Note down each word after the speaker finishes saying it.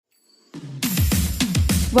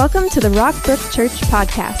Welcome to the Rockbrook Church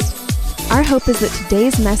podcast. Our hope is that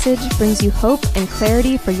today's message brings you hope and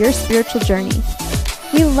clarity for your spiritual journey.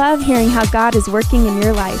 We love hearing how God is working in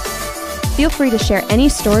your life. Feel free to share any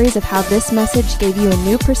stories of how this message gave you a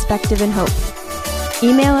new perspective and hope.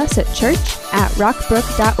 Email us at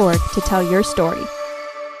church@rockbrook.org to tell your story.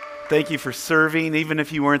 Thank you for serving. Even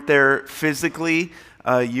if you weren't there physically,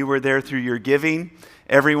 you were there through your giving.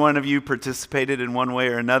 Every one of you participated in one way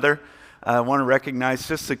or another. I want to recognize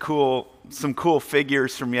just some cool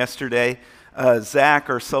figures from yesterday.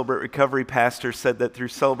 Zach, our Celebrate Recovery pastor, said that through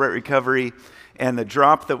Celebrate Recovery and the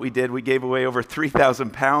drop that we did, we gave away over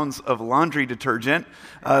 3,000 pounds of laundry detergent.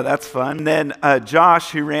 That's fun. And then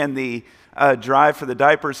Josh, who ran the drive for the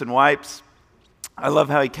diapers and wipes, I love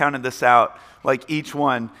how he counted this out. Like each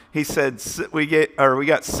one, he said we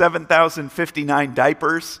got 7,059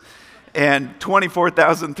 diapers and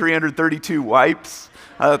 24,332 wipes.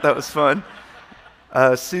 I thought that was fun.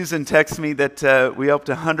 Susan texted me that we helped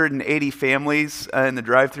 180 families in the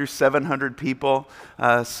drive-thru, 700 people.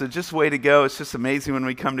 So just way to go. It's just amazing when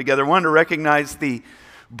we come together. I wanted to recognize the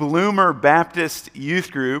Bloomer Baptist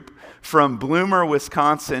Youth Group from Bloomer,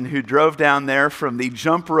 Wisconsin, who drove down there from the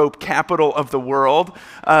jump rope capital of the world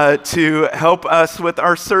to help us with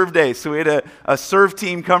our serve day. So we had a serve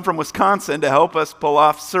team come from Wisconsin to help us pull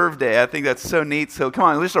off serve day. I think that's so neat. So come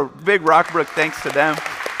on, just a big Rockbrook thanks to them.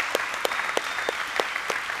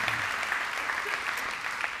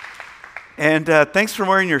 And thanks for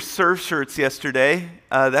wearing your serve shirts yesterday.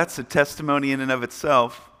 That's a testimony in and of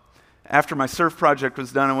itself. After my surf project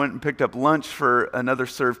was done, I went and picked up lunch for another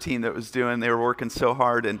surf team that was doing. They were working so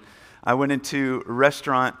hard, and I went into a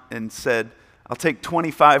restaurant and said, "I'll take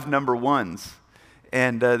 25 number ones."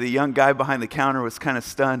 And the young guy behind the counter was kind of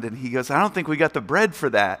stunned, and he goes, "I don't think we got the bread for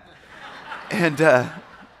that." And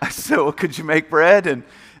I said, "Well, could you make bread?" And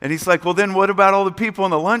he's like, "Well, then what about all the people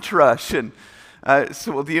in the lunch rush?" And I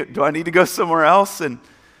said, "Well, do I need to go somewhere else?" And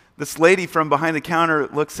this lady from behind the counter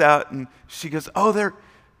looks out, and she goes, "Oh,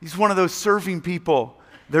 he's one of those surfing people.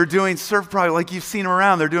 They're doing surf projects, like you've seen them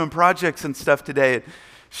around. They're doing projects and stuff today." And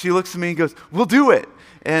she looks at me and goes, "We'll do it."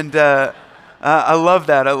 And I love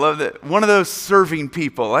that. I love that. One of those serving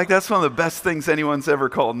people. Like, that's one of the best things anyone's ever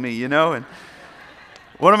called me, you know? And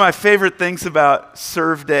one of my favorite things about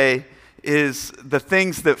Serve Day is the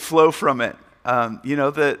things that flow from it.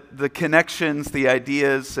 The connections, the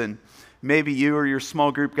ideas, and maybe you or your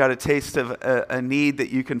small group got a taste of a need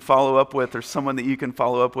that you can follow up with, or someone that you can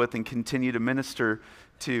follow up with and continue to minister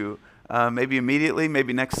to, maybe immediately,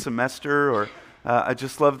 maybe next semester, or I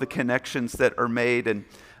just love the connections that are made. And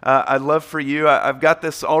I'd love for you, I've got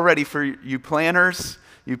this already for you planners,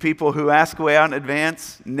 you people who ask way out in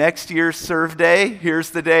advance. Next year's Serve Day,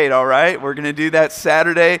 here's the date, all right? We're going to do that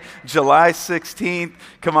Saturday, July 16th.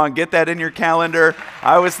 Come on, get that in your calendar.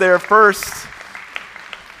 I was there first.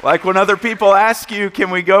 Like when other people ask you, "Can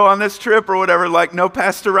we go on this trip?" or whatever, like, no,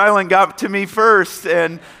 Pastor Ryland got to me first,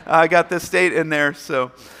 and I got this date in there.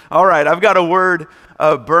 So, all right, I've got a word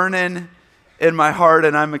burning in my heart,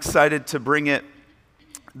 and I'm excited to bring it.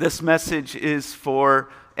 This message is for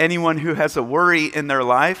anyone who has a worry in their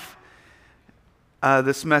life.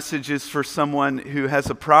 This message is for someone who has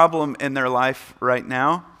a problem in their life right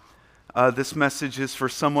now. This message is for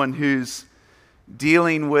someone who's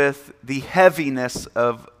dealing with the heaviness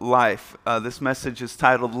of life. This message is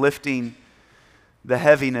titled "Lifting the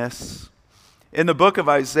Heaviness." In the book of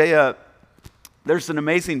Isaiah, there's an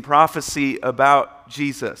amazing prophecy about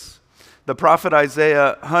Jesus. The prophet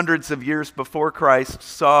Isaiah, hundreds of years before Christ,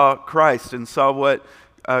 saw Christ and saw what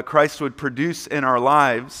Christ would produce in our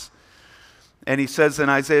lives. And he says in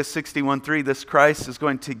Isaiah 61:3, this Christ is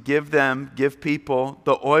going to give people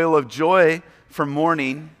the oil of joy for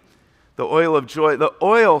mourning. The oil of joy. The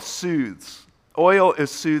oil soothes. Oil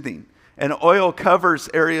is soothing. And oil covers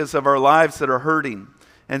areas of our lives that are hurting.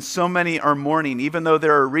 And so many are mourning. Even though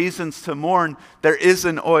there are reasons to mourn, there is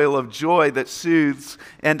an oil of joy that soothes.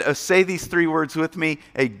 And say these three words with me: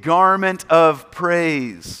 a garment of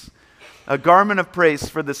praise. A garment of praise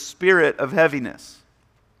for the spirit of heaviness.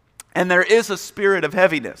 And there is a spirit of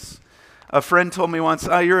heaviness. A friend told me once,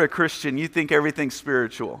 "Oh, you're a Christian. You think everything's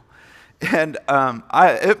spiritual." And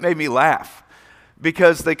it made me laugh,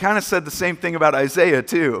 because they kind of said the same thing about Isaiah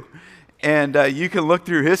too. And you can look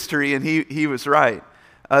through history, and he was right.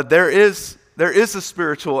 There is a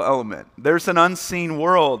spiritual element. There's an unseen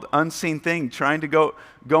world, unseen thing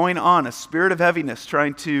going on, a spirit of heaviness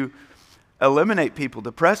trying to eliminate people,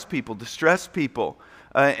 depress people, distress people.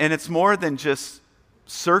 And it's more than just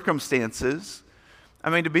circumstances.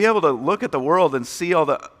 I mean, to be able to look at the world and see all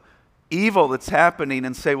the evil that's happening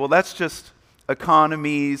and say, well, that's just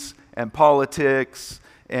economies and politics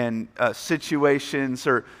and situations,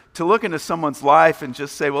 or to look into someone's life and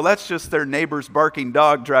just say, well, that's just their neighbor's barking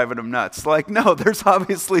dog driving them nuts. Like, no, there's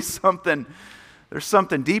obviously something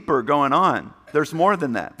deeper going on. There's more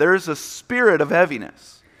than that. There is a spirit of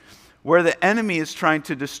heaviness where the enemy is trying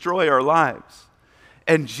to destroy our lives.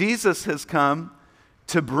 And Jesus has come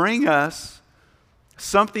to bring us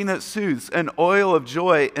something that soothes, an oil of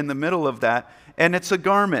joy in the middle of that. And it's a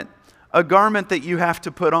garment that you have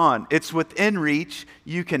to put on. It's within reach.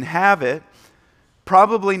 You can have it.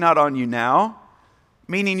 Probably not on you now,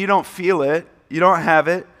 meaning you don't feel it, you don't have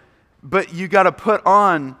it, but you got to put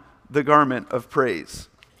on the garment of praise.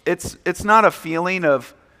 It's not a feeling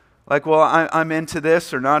of like, well, I'm into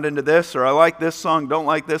this or not into this, or I like this song, don't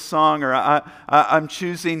like this song, or I'm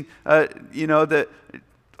choosing, that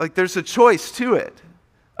like there's a choice to it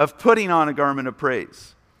of putting on a garment of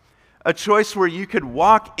praise. A choice where you could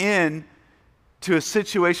walk in to a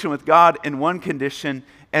situation with God in one condition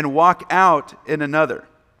and walk out in another.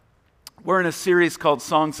 We're in a series called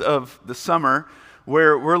Songs of the Summer,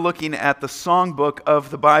 where we're looking at the songbook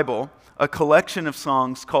of the Bible, a collection of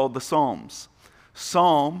songs called the Psalms.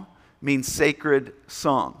 Psalm means sacred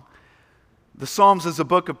song. The Psalms is a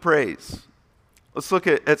book of praise. Let's look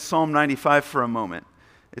at Psalm 95 for a moment.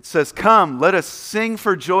 It says, "Come, let us sing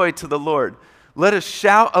for joy to the Lord. Let us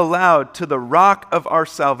shout aloud to the rock of our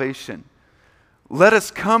salvation. Let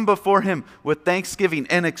us come before him with thanksgiving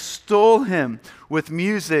and extol him with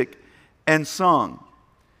music and song."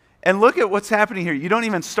 And look at what's happening here. You don't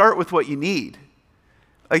even start with what you need.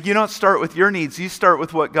 Like, you don't start with your needs. You start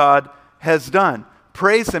with what God has done.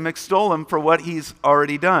 Praise him, extol him for what he's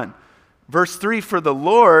already done. Verse 3, "For the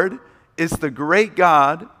Lord is the great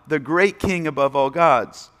God, the great King above all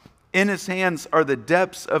gods. In his hands are the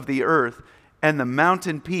depths of the earth, and the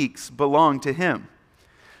mountain peaks belong to him.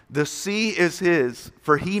 The sea is his,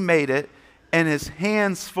 for he made it, and his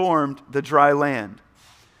hands formed the dry land."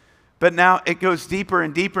 But now it goes deeper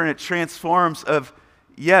and deeper, and it transforms of,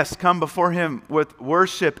 yes, come before him with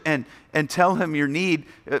worship and tell him your need.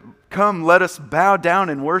 Come, let us bow down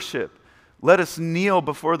and worship. Let us kneel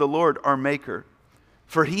before the Lord our Maker.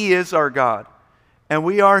 For he is our God, and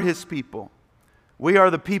we are his people. We are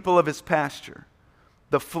the people of his pasture,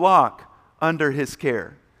 the flock under his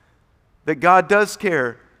care. That God does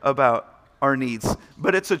care about our needs.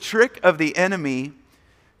 But it's a trick of the enemy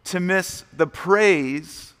to miss the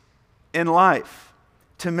praise in life,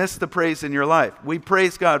 to miss the praise in your life. We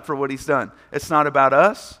praise God for what he's done. It's not about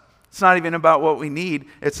us. It's not even about what we need.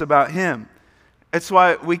 It's about him. It's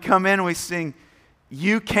why we come in and we sing,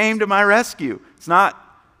 "You came to my rescue." It's not,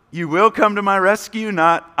 "You will come to my rescue,"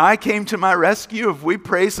 not, "I came to my rescue." If we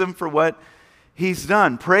praise him for what he's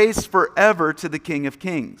done, praise forever to the King of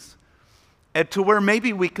Kings. And to where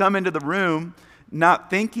maybe we come into the room not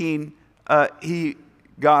thinking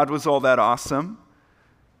God was all that awesome,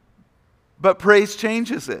 but praise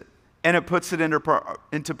changes it, and it puts it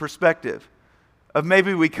into perspective. Of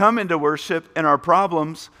maybe we come into worship and our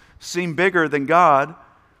problems seem bigger than God,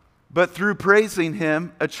 but through praising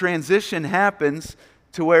him, a transition happens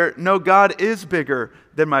to where, no, God is bigger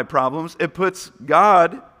than my problems. It puts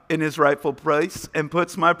God in his rightful place and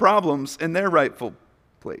puts my problems in their rightful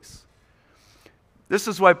place. This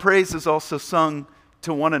is why praise is also sung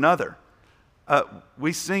to one another.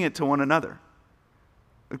 We sing it to one another.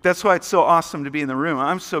 That's why it's so awesome to be in the room.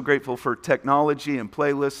 I'm so grateful for technology and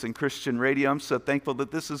playlists and Christian radio. I'm so thankful that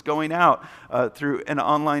this is going out through an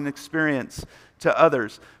online experience to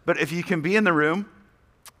others. But if you can be in the room,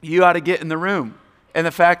 you ought to get in the room. And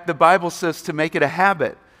the fact the Bible says to make it a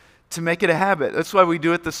habit, to make it a habit. That's why we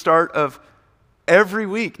do it the start of every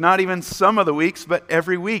week, not even some of the weeks, but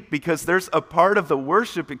every week, because there's a part of the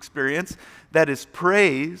worship experience that is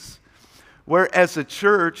praise, where as a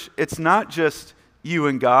church, it's not just you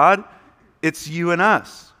and God, it's you and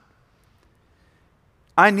us.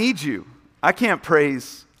 I need you. I can't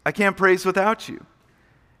praise without you.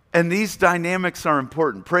 And these dynamics are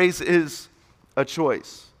important. Praise is a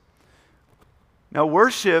choice. Now,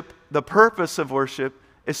 worship, the purpose of worship,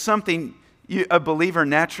 is something a believer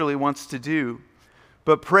naturally wants to do.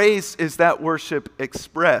 But praise is that worship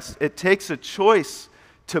expressed. It takes a choice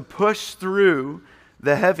to push through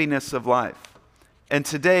the heaviness of life. And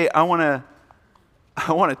today, I want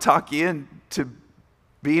to talk you into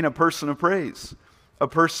being a person of praise, a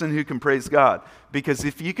person who can praise God. Because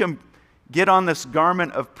if you can get on this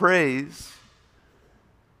garment of praise,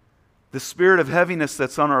 the spirit of heaviness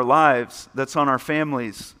that's on our lives, that's on our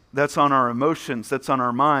families, that's on our emotions, that's on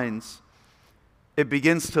our minds, it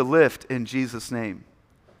begins to lift in Jesus' name.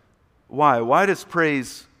 Why? Why does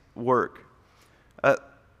praise work?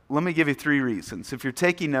 let me give you 3 reasons. If you're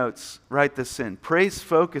taking notes, write this in. Praise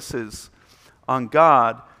focuses on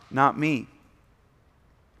God, not me.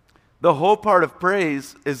 The whole part of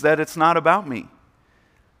praise is that it's not about me.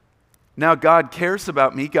 Now, God cares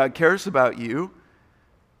about me. God cares about you.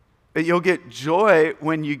 But you'll get joy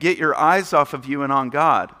when you get your eyes off of you and on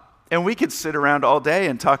God. And we could sit around all day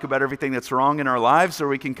and talk about everything that's wrong in our lives, or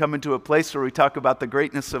we can come into a place where we talk about the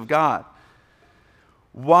greatness of God.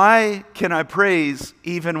 Why can I praise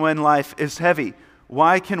even when life is heavy?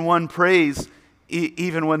 Why can one praise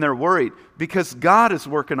even when they're worried? Because God is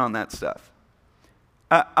working on that stuff.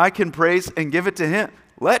 I can praise and give it to Him.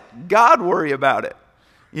 Let God worry about it.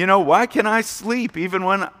 Why can I sleep even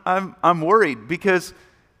when I'm worried? Because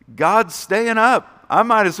God's staying up. I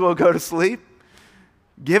might as well go to sleep.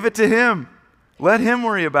 Give it to Him. Let Him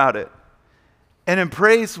worry about it. And in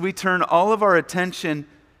praise, we turn all of our attention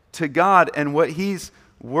to God and what He's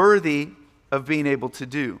worthy of being able to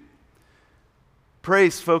do.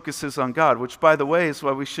 Praise focuses on God, which, by the way, is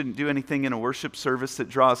why we shouldn't do anything in a worship service that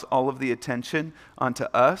draws all of the attention onto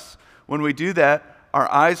us. When we do that,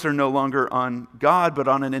 our eyes are no longer on God, but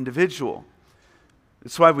on an individual.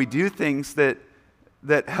 It's why we do things that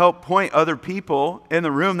help point other people in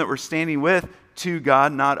the room that we're standing with to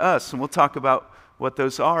God, not us. And we'll talk about what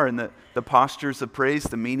those are and the postures of praise,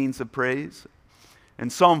 the meanings of praise. In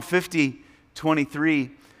Psalm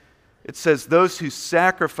 50:23, it says, those who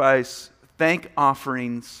sacrifice thank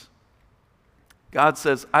offerings, God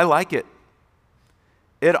says, I like it.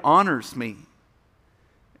 It honors me.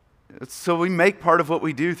 So we make part of what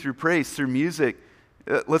we do through praise, through music.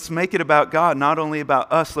 Let's make it about God, not only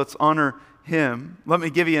about us. Let's honor Him. Let me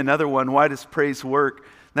give you another one. Why does praise work?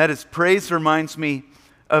 That is, praise reminds me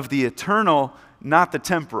of the eternal, not the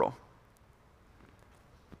temporal.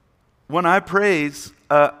 When I praise,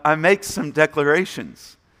 I make some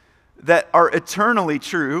declarations that are eternally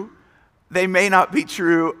true. They may not be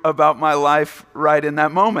true about my life right in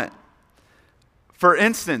that moment. For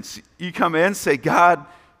instance, you come in and say, God,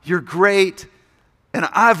 you're great, and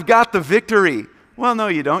I've got the victory. Well, no,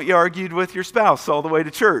 you don't. You argued with your spouse all the way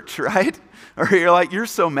to church, right? Or you're like, you're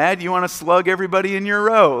so mad you want to slug everybody in your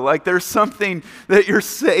row. Like there's something that you're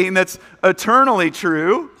saying that's eternally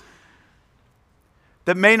true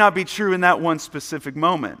that may not be true in that one specific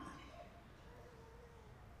moment.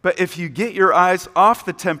 But if you get your eyes off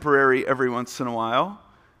the temporary every once in a while,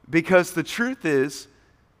 because the truth is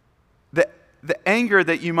that the anger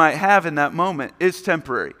that you might have in that moment is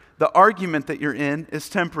temporary. The argument that you're in is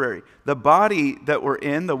temporary. The body that we're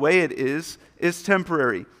in, the way it is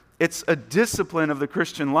temporary. It's a discipline of the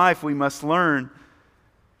Christian life we must learn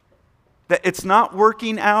that it's not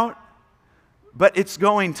working out, but it's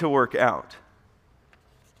going to work out.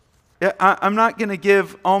 I'm not going to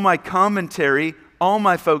give all my commentary, all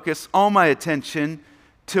my focus, all my attention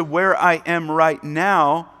to where I am right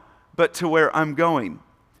now, but to where I'm going.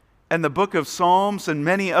 And the book of Psalms and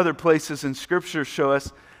many other places in Scripture show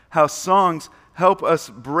us how songs help us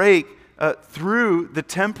break through the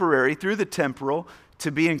temporary, through the temporal,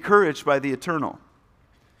 to be encouraged by the eternal.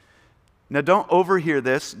 Now don't overhear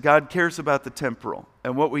this. God cares about the temporal.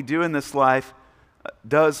 And what we do in this life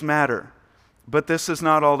does matter. But this is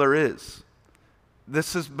not all there is.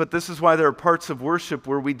 This is why there are parts of worship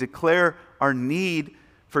where we declare our need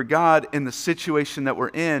for God in the situation that we're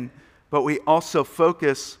in, but we also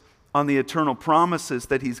focus on the eternal promises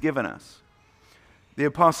that He's given us. The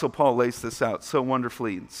Apostle Paul lays this out so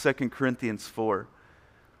wonderfully in 2 Corinthians 4.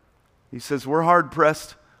 He says, we're hard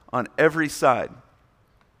pressed on every side.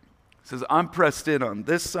 He says, I'm pressed in on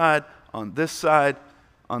this side, on this side,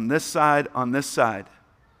 on this side, on this side.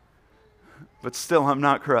 But still I'm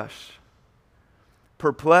not crushed.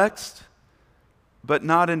 Perplexed, but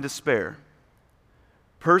not in despair.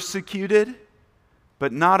 Persecuted,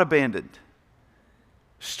 but not abandoned.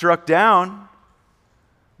 Struck down,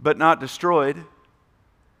 but not destroyed.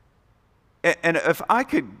 And if I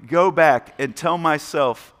could go back and tell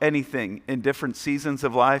myself anything in different seasons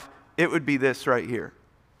of life, it would be this right here.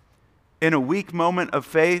 In a weak moment of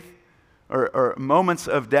faith, or moments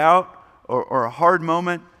of doubt, or a hard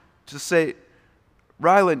moment, just say,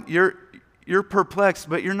 Ryland, you're perplexed,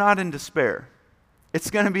 but you're not in despair. It's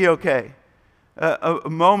going to be okay. A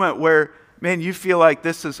moment where, man, you feel like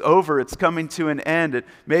this is over. It's coming to an end.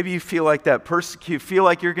 Maybe you feel like that feel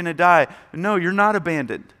like you're going to die. No, you're not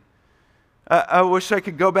abandoned. I wish I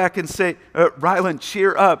could go back and say, Ryland,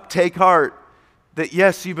 cheer up, take heart. That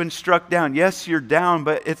yes, you've been struck down. Yes, you're down,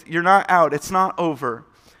 but you're not out. It's not over.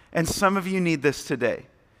 And some of you need this today.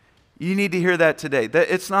 You need to hear that today, that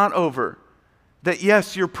it's not over. That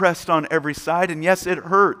yes, you're pressed on every side, and yes, it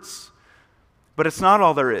hurts. But it's not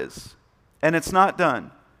all there is. And it's not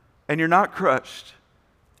done. and you're not crushed,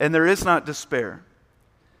 and there is not despair.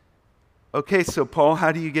 Okay, so Paul,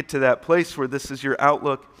 how do you get to that place where this is your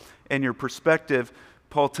outlook and your perspective?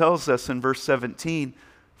 Paul tells us in verse 17,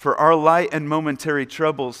 for our light and momentary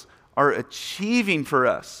troubles are achieving for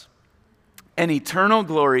us an eternal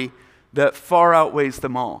glory that far outweighs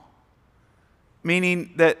them all.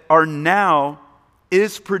 Meaning that our now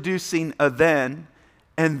is producing a then,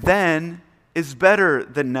 and then is better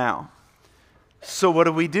than now. So what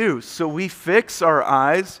do? So we fix our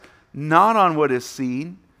eyes not on what is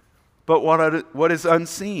seen, but what is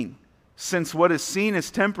unseen. Since what is seen is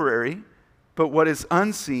temporary, but what is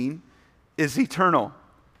unseen is eternal.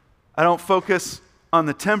 I don't focus on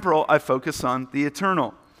the temporal, I focus on the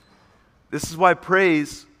eternal. This is why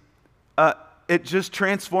praise, it just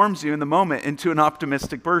transforms you in the moment into an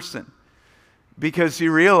optimistic person. Because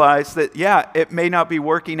you realize that, yeah, it may not be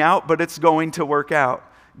working out, but it's going to work out.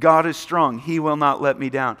 God is strong. He will not let me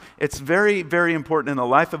down. It's very, very important in the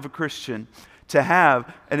life of a Christian to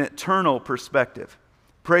have an eternal perspective.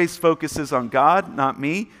 Praise focuses on God, not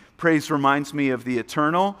me. Praise reminds me of the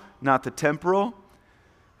eternal, not the temporal.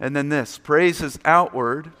 And then this, praise is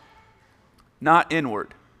outward, not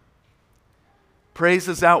inward. Praise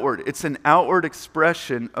is outward. It's an outward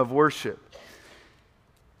expression of worship.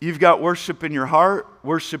 You've got worship in your heart,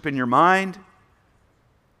 worship in your mind.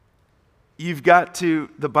 You've got to,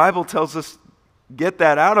 the Bible tells us, get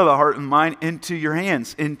that out of the heart and mind into your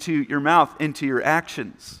hands, into your mouth, into your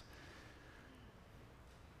actions.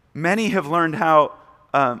 Many have learned how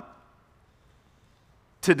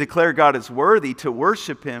to declare God as worthy, to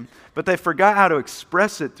worship Him, but they forgot how to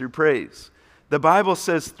express it through praise. The Bible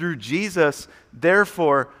says, through Jesus,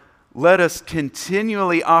 therefore, let us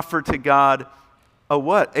continually offer to God a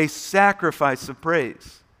what? A sacrifice of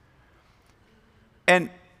praise. And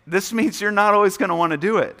this means you're not always going to want to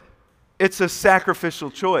do it. It's a sacrificial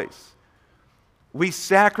choice. We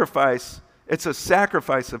sacrifice, it's a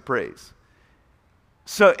sacrifice of praise.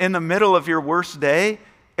 So in the middle of your worst day,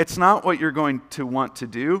 it's not what you're going to want to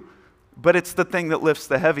do, but it's the thing that lifts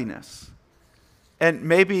the heaviness. And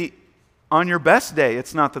maybe on your best day,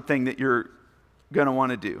 it's not the thing that you're going to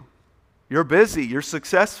want to do. You're busy, you're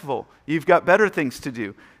successful, you've got better things to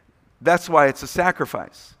do. That's why it's a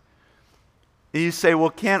sacrifice. You say, well,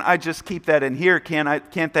 can't I just keep that in here?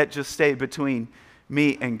 Can't that just stay between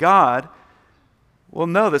me and God? Well,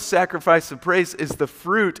 no, the sacrifice of praise is the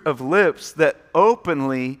fruit of lips that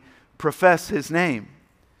openly profess His name.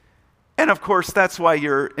 And of course, that's why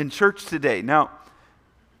you're in church today. Now,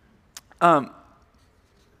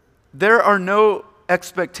 there are no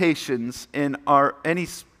expectations in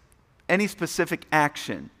any specific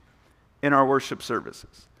action in our worship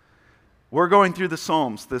services. We're going through the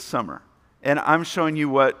Psalms this summer, and I'm showing you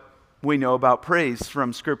what we know about praise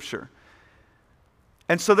from Scripture.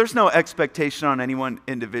 And so there's no expectation on any one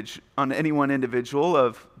individual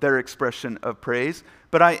of their expression of praise,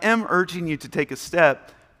 but I am urging you to take a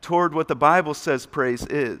step toward what the Bible says praise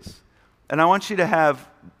is. And I want you to have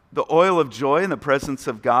the oil of joy in the presence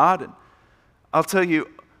of God. And I'll tell you,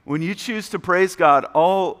 when you choose to praise God,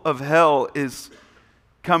 all of hell is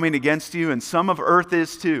coming against you, and some of earth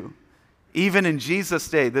is too. Even in Jesus'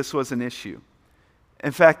 day, this was an issue.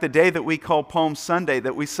 In fact, the day that we call Palm Sunday,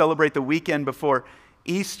 that we celebrate the weekend before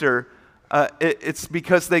Easter, it's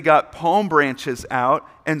because they got palm branches out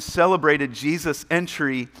and celebrated Jesus'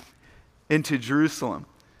 entry into Jerusalem.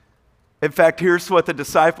 In fact, here's what the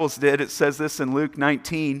disciples did. It says this in Luke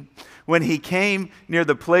 19. When He came near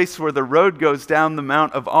the place where the road goes down the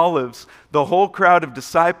Mount of Olives, the whole crowd of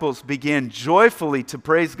disciples began joyfully to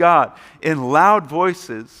praise God in loud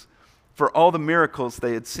voices for all the miracles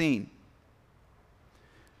they had seen.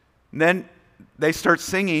 And then they start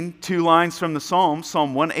singing two lines from the Psalm,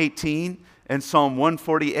 Psalm 118 and Psalm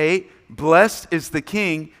 148. Blessed is the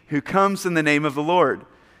King who comes in the name of the Lord.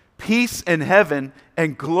 Peace in heaven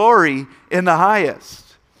and glory in the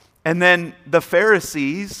highest. And then the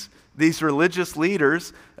Pharisees, these religious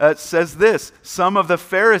leaders, says this. Some of the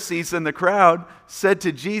Pharisees in the crowd said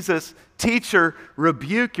to Jesus, "Teacher,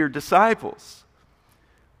 rebuke your disciples.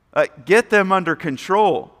 Get them under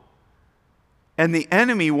control." And the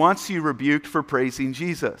enemy wants you rebuked for praising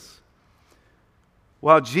Jesus.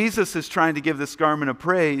 While Jesus is trying to give this garment of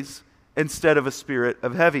praise instead of a spirit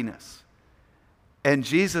of heaviness. And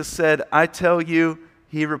Jesus said, I tell you,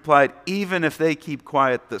 He replied, even if they keep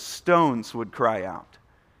quiet, the stones would cry out.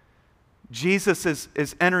 Jesus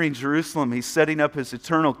is entering Jerusalem. He's setting up His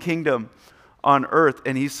eternal kingdom on earth.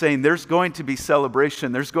 And He's saying there's going to be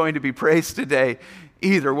celebration. There's going to be praise today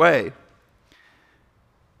either way.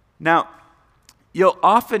 Now, you'll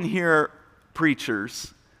often hear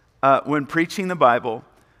preachers, when preaching the Bible,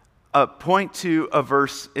 point to a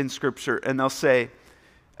verse in Scripture, and they'll say,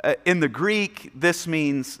 in the Greek, this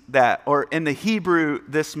means that, or in the Hebrew,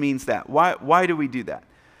 this means that. Why do we do that?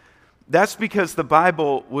 That's because the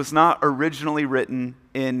Bible was not originally written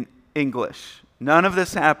in English. None of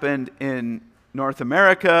this happened in North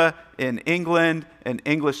America, in England, an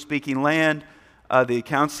English-speaking land. The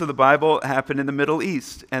accounts of the Bible happened in the Middle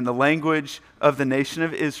East, and the language of the nation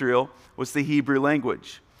of Israel was the Hebrew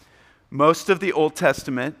language. Most of the Old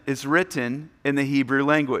Testament is written in the Hebrew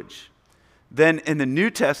language. Then in the New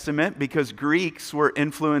Testament, because Greeks were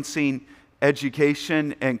influencing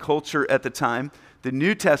education and culture at the time, the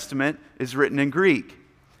New Testament is written in Greek.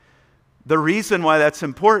 The reason why that's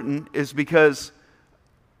important is because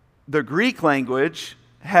the Greek language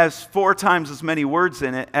has 4 times as many words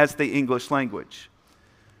in it as the English language.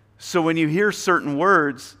 So when you hear certain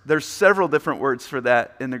words, there's several different words for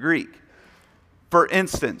that in the Greek. For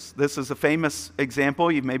instance, this is a famous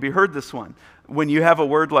example. You've maybe heard this one. When you have a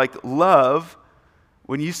word like love,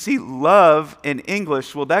 when you see love in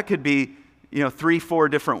English, well, that could be 3, 4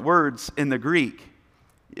 different words in the Greek.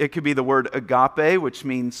 It could be the word agape, which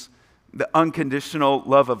means the unconditional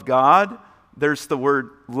love of God. There's the word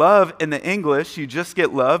love in the English. You just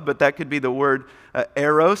get love, but that could be the word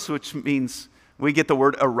eros, which means we get the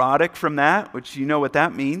word erotic from that, which you know what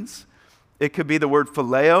that means. It could be the word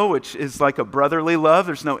phileo, which is like a brotherly love.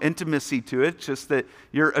 There's no intimacy to it, just that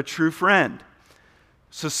you're a true friend.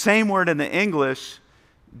 So same word in the English,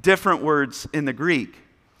 different words in the Greek.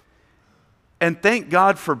 And thank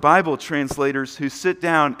God for Bible translators who sit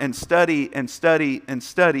down and study and study and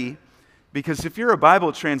study, because if you're a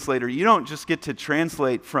Bible translator, you don't just get to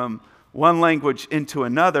translate from one language into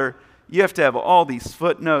another. You have to have all these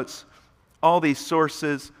footnotes, all these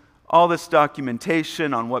sources, all this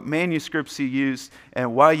documentation on what manuscripts you used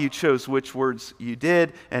and why you chose which words you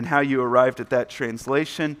did and how you arrived at that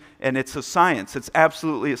translation. And it's a science. It's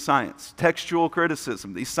absolutely a science. Textual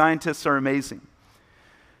criticism. These scientists are amazing.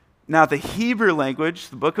 Now, the Hebrew language,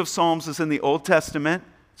 the book of Psalms is in the Old Testament.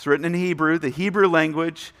 It's written in Hebrew. The Hebrew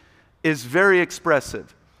language is very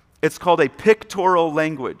expressive. It's called a pictorial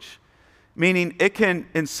language, meaning it can,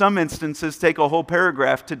 in some instances, take a whole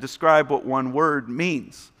paragraph to describe what one word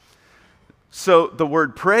means. So the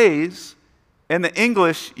word praise, in the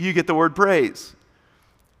English, you get the word praise.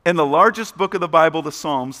 In the largest book of the Bible, the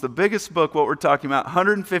Psalms, the biggest book, what we're talking about,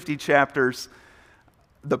 150 chapters,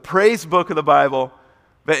 the praise book of the Bible,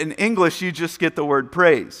 but in English, you just get the word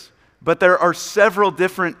praise. But there are several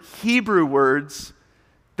different Hebrew words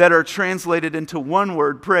that are translated into one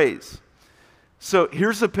word, praise. So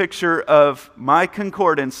here's a picture of my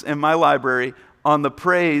concordance in my library on the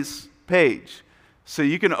praise page. So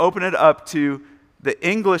you can open it up to the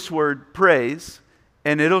English word praise,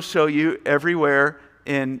 and it'll show you everywhere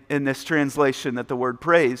in this translation that the word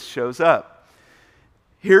praise shows up.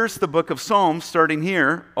 Here's the book of Psalms starting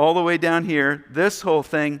here, all the way down here, this whole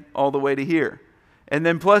thing all the way to here. And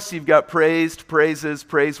then plus you've got praised, praises,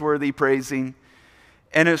 praiseworthy, praising.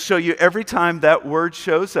 And it'll show you every time that word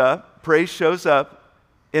shows up, praise shows up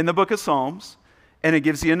in the book of Psalms, and it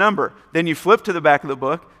gives you a number. Then you flip to the back of the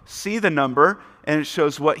book, see the number, and it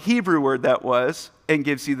shows what Hebrew word that was and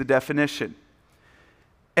gives you the definition.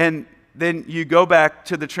 And then you go back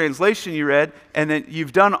to the translation you read, and then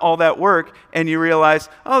you've done all that work, and you realize,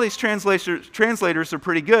 oh, these translators are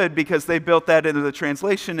pretty good because they built that into the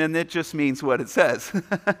translation, and it just means what it says.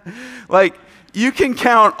 Like, you can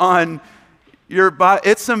count on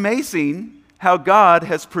it's amazing how God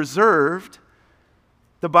has preserved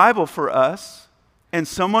the Bible for us. And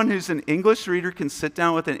someone who's an English reader can sit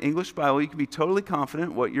down with an English Bible. You can be totally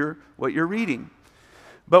confident what you're reading.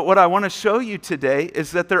 But what I want to show you today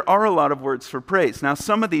is that there are a lot of words for praise. Now,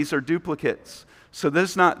 some of these are duplicates. So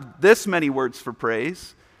there's not this many words for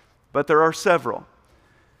praise, but there are several.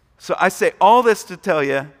 So I say all this to tell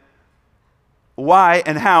you why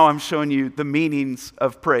and how I'm showing you the meanings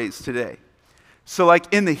of praise today. So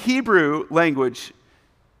like in the Hebrew language,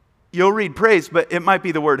 you'll read praise, but it might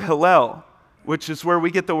be the word Hallel, which is where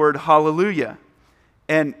we get the word hallelujah.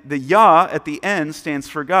 And the Yah at the end stands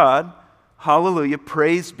for God. Hallelujah,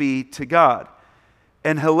 praise be to God.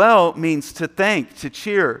 And Hallel means to thank, to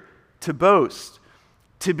cheer, to boast,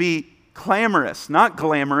 to be clamorous, not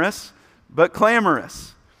glamorous, but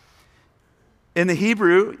clamorous. In the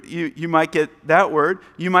Hebrew, you might get that word.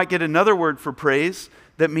 You might get another word for praise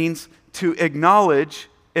that means to acknowledge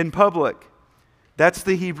in public. That's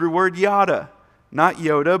the Hebrew word yada. Not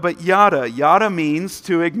Yoda, but yada. Yada means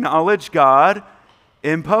to acknowledge God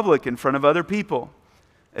in public, in front of other people.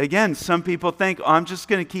 Again, some people think, I'm just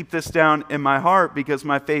going to keep this down in my heart because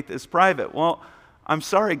my faith is private. Well, I'm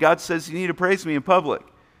sorry, God says you need to praise me in public.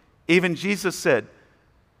 Even Jesus said,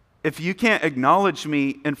 if you can't acknowledge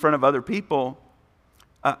me in front of other people,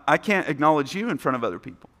 I can't acknowledge you in front of other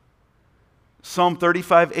people. Psalm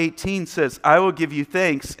 35:18 says, I will give you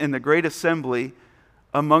thanks in the great assembly.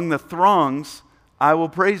 Among the throngs, I will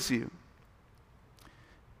praise you.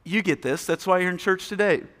 You get this. That's why you're in church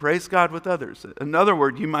today. Praise God with others. Another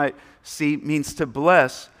word you might see means to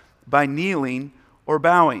bless by kneeling or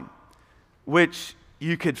bowing, which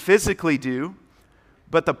you could physically do,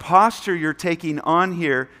 but the posture you're taking on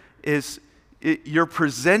here is you're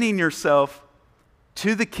presenting yourself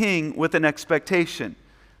to the King with an expectation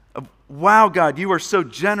of, wow, God, you are so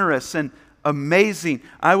generous and amazing.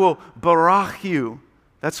 I will barach you.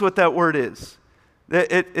 That's what that word is.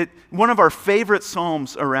 One of our favorite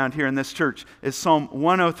psalms around here in this church is Psalm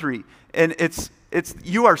 103. And it's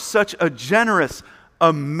you are such a generous,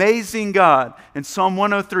 amazing God. In Psalm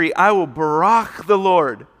 103, I will barach the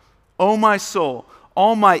Lord, O my soul,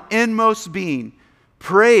 all my inmost being.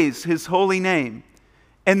 Praise his holy name.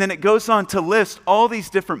 And then it goes on to list all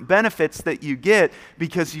these different benefits that you get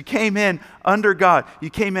because you came in under God.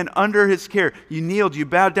 You came in under his care. You kneeled, you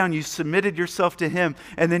bowed down, you submitted yourself to him.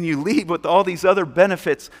 And then you leave with all these other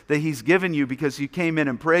benefits that he's given you because you came in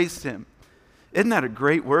and praised him. Isn't that a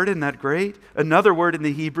great word? Isn't that great? Another word in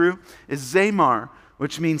the Hebrew is zamar,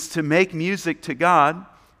 which means to make music to God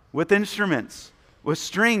with instruments, with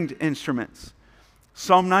stringed instruments.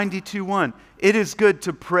 Psalm 92:1, it is good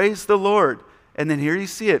to praise the Lord. And then here you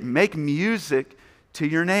see it, make music to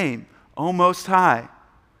your name, O Most High.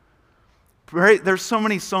 There's so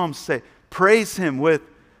many psalms say, praise him with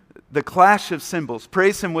the clash of cymbals,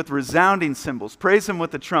 praise him with resounding cymbals, praise him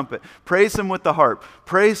with the trumpet, praise him with the harp,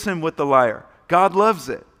 praise him with the lyre. God loves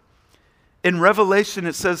it. In Revelation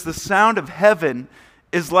it says the sound of heaven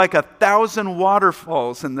is like 1,000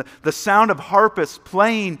 waterfalls and the sound of harpists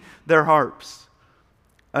playing their harps.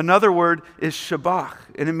 Another word is shabach,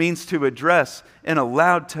 and it means to address in a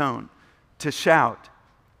loud tone, to shout.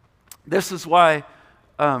 This is why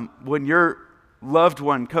when your loved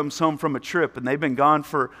one comes home from a trip and they've been gone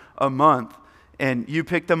for a month and you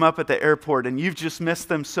pick them up at the airport and you've just missed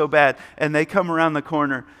them so bad and they come around the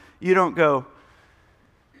corner, you don't go,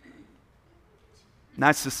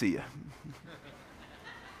 nice to see you.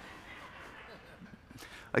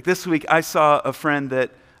 Like this week, I saw a friend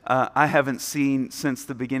that I haven't seen since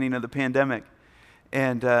the beginning of the pandemic.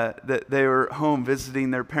 And they were home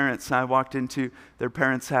visiting their parents. And I walked into their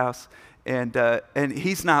parents' house. And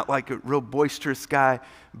he's not like a real boisterous guy.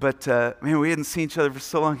 But, man, we hadn't seen each other for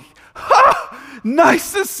so long.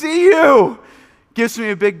 Nice to see you! Gives me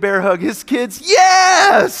a big bear hug. His kids,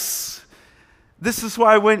 yes! This is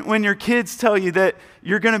why when your kids tell you that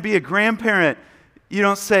you're going to be a grandparent, you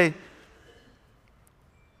don't say,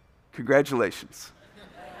 congratulations.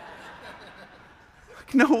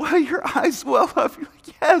 No way, your eyes well up. You're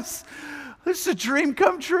like, yes, this is a dream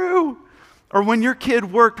come true. Or when your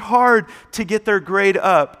kid worked hard to get their grade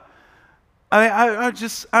up. I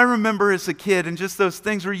remember as a kid and just those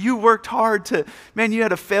things where you worked hard to, man, you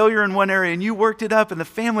had a failure in one area and you worked it up and the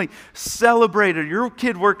family celebrated. Your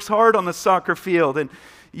kid works hard on the soccer field and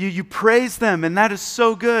you praise them, and that is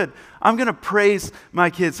so good. I'm going to praise my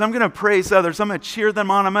kids. I'm going to praise others. I'm going to cheer them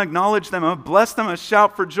on. I'm going to acknowledge them. I'm going to bless them. I'm going to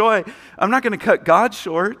shout for joy. I'm not going to cut God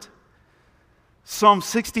short. Psalm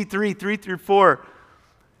 63, 3-4.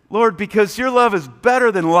 Lord, because your love is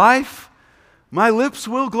better than life, my lips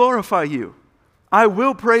will glorify you. I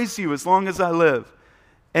will praise you as long as I live.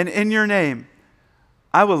 And in your name,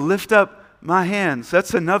 I will lift up my hands.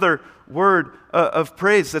 That's another word of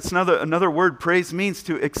praise. That's another word praise means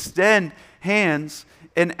to extend hands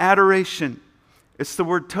in adoration. It's the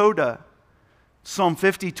word toda. Psalm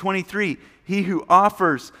 50:23. He who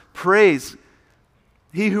offers praise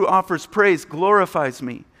glorifies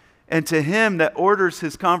me. And to him that orders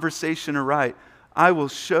his conversation aright, I will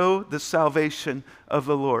show the salvation of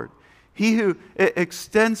the Lord. He who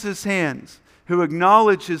extends his hands, who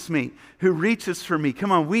acknowledges me, who reaches for me.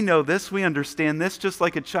 Come on, we know this, we understand this, just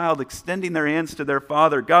like a child extending their hands to their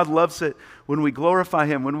father. God loves it when we glorify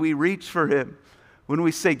him, when we reach for him, when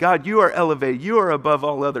we say, God, you are elevated, you are above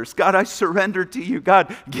all others. God, I surrender to you.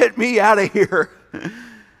 God, get me out of here.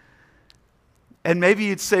 And maybe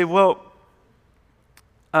you'd say, well,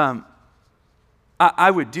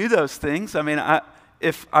 I would do those things. I mean,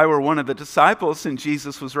 if I were one of the disciples and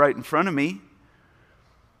Jesus was right in front of me.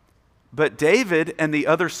 But David and the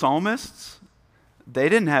other psalmists, they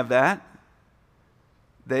didn't have that.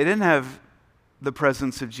 They didn't have the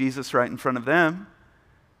presence of Jesus right in front of them.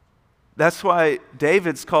 That's why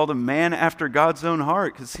David's called a man after God's own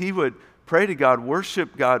heart, because he would pray to God,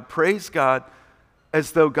 worship God, praise God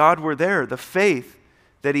as though God were there. The faith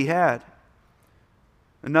that he had.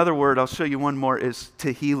 Another word, I'll show you one more, is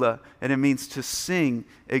tehillah, and it means to sing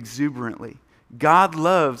exuberantly. God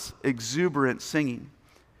loves exuberant singing.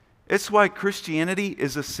 It's why Christianity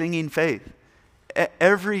is a singing faith.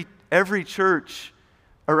 Every church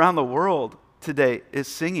around the world today is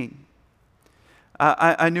singing.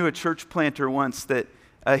 I knew a church planter once that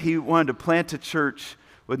he wanted to plant a church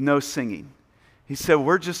with no singing. He said,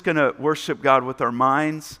 we're just going to worship God with our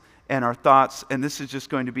minds and our thoughts, and this is just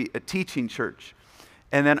going to be a teaching church.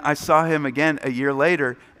 And then I saw him again a year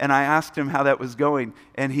later, and I asked him how that was going,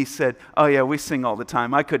 and he said, oh yeah, we sing all the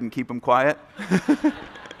time. I couldn't keep him quiet.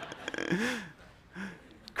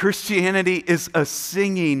 Christianity is a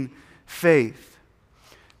singing faith.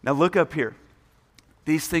 Now look up here.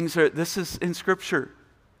 This is in Scripture.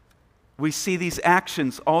 We see these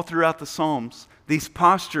actions all throughout the Psalms, these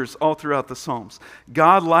postures all throughout the Psalms.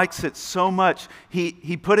 God likes it so much,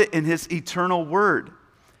 He put it in His eternal word.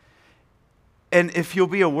 And if you'll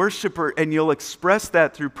be a worshiper and you'll express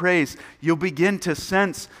that through praise, you'll begin to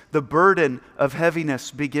sense the burden of heaviness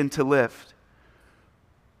begin to lift.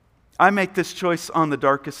 I make this choice on the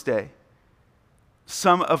darkest day.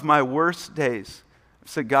 Some of my worst days, I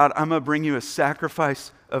said, God, I'm going to bring you a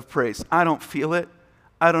sacrifice of praise. I don't feel it.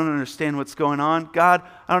 I don't understand what's going on. God,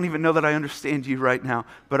 I don't even know that I understand you right now,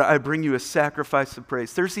 but I bring you a sacrifice of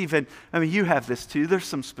praise. You have this too. There's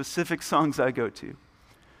some specific songs I go to.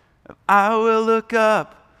 I will look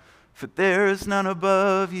up, for there is none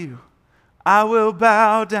above you. I will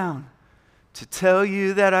bow down to tell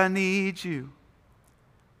you that I need you.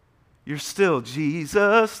 You're still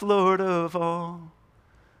Jesus, Lord of all.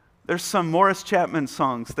 There's some Morris Chapman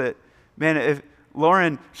songs that, man, if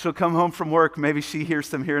Lauren, she'll come home from work, maybe she hears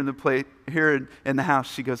them here in the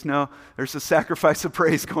house. She goes, no, there's a sacrifice of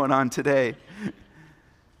praise going on today.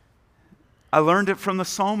 I learned it from the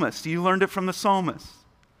psalmist. You learned it from the psalmist.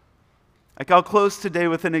 I'll close today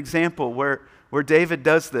with an example where David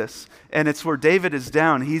does this, and it's where David is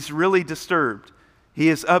down. He's really disturbed. He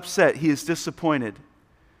is upset. He is disappointed.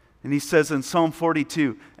 And he says in Psalm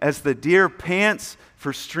 42, as the deer pants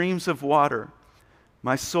for streams of water,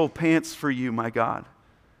 my soul pants for you, my God.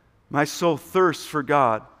 My soul thirsts for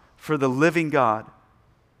God, for the living God.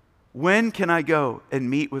 When can I go and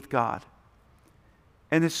meet with God?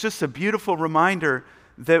 And it's just a beautiful reminder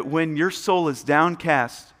that when your soul is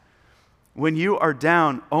downcast, when you are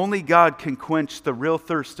down, only God can quench the real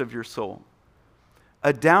thirst of your soul.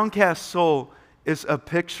 A downcast soul is a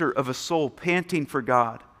picture of a soul panting for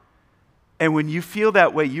God. And when you feel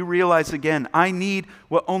that way, you realize again, I need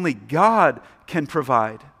what only God can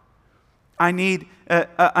provide. I need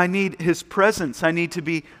His presence. I need to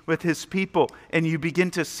be with His people. And you begin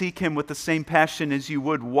to seek Him with the same passion as you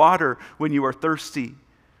would water when you are thirsty.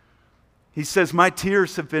 He says, my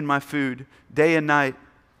tears have been my food day and night,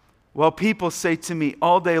 while people say to me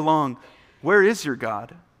all day long, where is your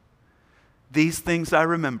God? These things I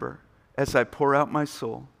remember as I pour out my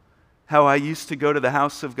soul, how I used to go to the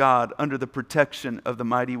house of God under the protection of the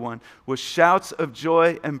Mighty One, with shouts of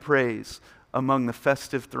joy and praise among the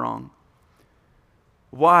festive throng.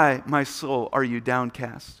 Why, my soul, are you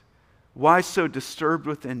downcast? Why so disturbed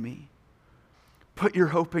within me? Put your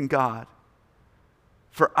hope in God,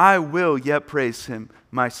 for I will yet praise Him,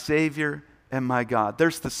 my Savior and my God.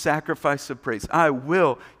 There's the sacrifice of praise. I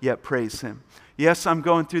will yet praise Him. Yes, I'm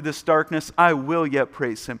going through this darkness. I will yet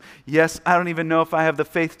praise Him. Yes, I don't even know if I have the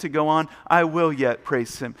faith to go on. I will yet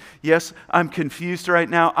praise Him. Yes, I'm confused right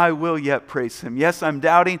now. I will yet praise Him. Yes, I'm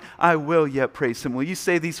doubting. I will yet praise Him. Will you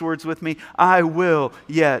say these words with me? I will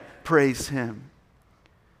yet praise Him.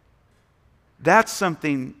 That's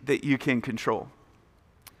something that you can control.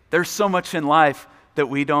 There's so much in life that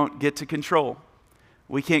we don't get to control.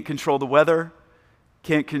 We can't control the weather,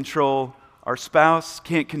 can't control our spouse,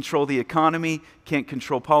 can't control the economy, can't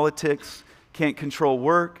control politics, can't control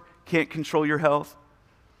work, can't control your health.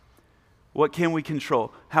 What can we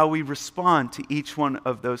control? How we respond to each one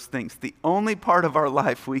of those things. The only part of our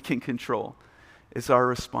life we can control is our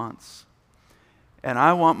response. And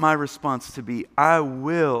I want my response to be, I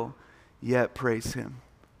will yet praise Him.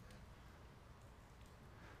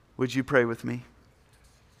 Would you pray with me?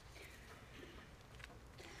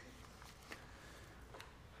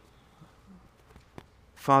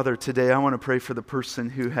 Father, today I want to pray for the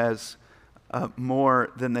person who has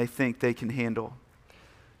more than they think they can handle.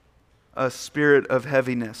 A spirit of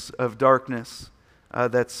heaviness, of darkness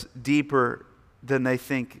that's deeper than they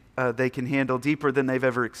think they can handle, deeper than they've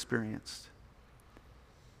ever experienced.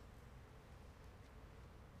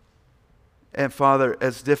 And Father,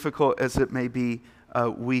 as difficult as it may be,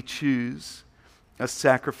 we choose a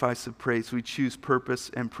sacrifice of praise. We choose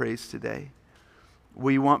purpose and praise today.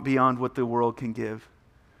 We want beyond what the world can give.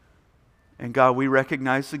 And God, we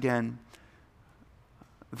recognize again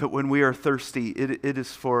that when we are thirsty, it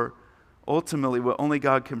is for ultimately what only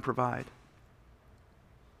God can provide.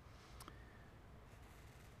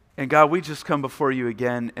 And God, we just come before you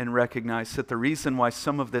again and recognize that the reason why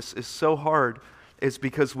some of this is so hard is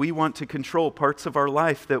because we want to control parts of our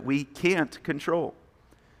life that we can't control.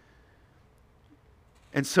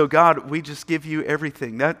 And so, God, we just give you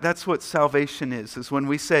everything. That's what salvation is when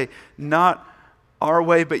we say, not our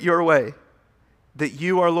way, but your way, that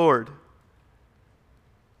you are Lord.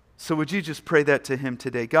 So would you just pray that to him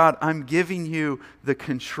today? God, I'm giving you the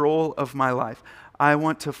control of my life. I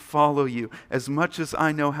want to follow you. As much as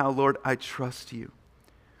I know how, Lord, I trust you.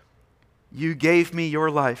 You gave me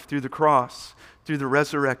your life through the cross, through the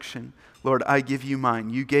resurrection. Lord, I give you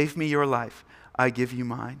mine. You gave me your life. I give you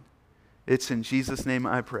mine. It's in Jesus' name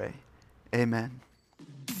I pray. Amen.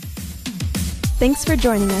 Thanks for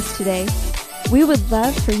joining us today. We would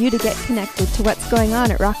love for you to get connected to what's going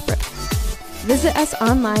on at Rockbrook. Visit us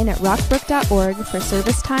online at rockbrook.org for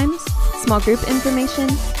service times, small group information,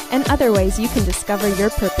 and other ways you can discover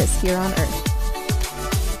your purpose here on earth.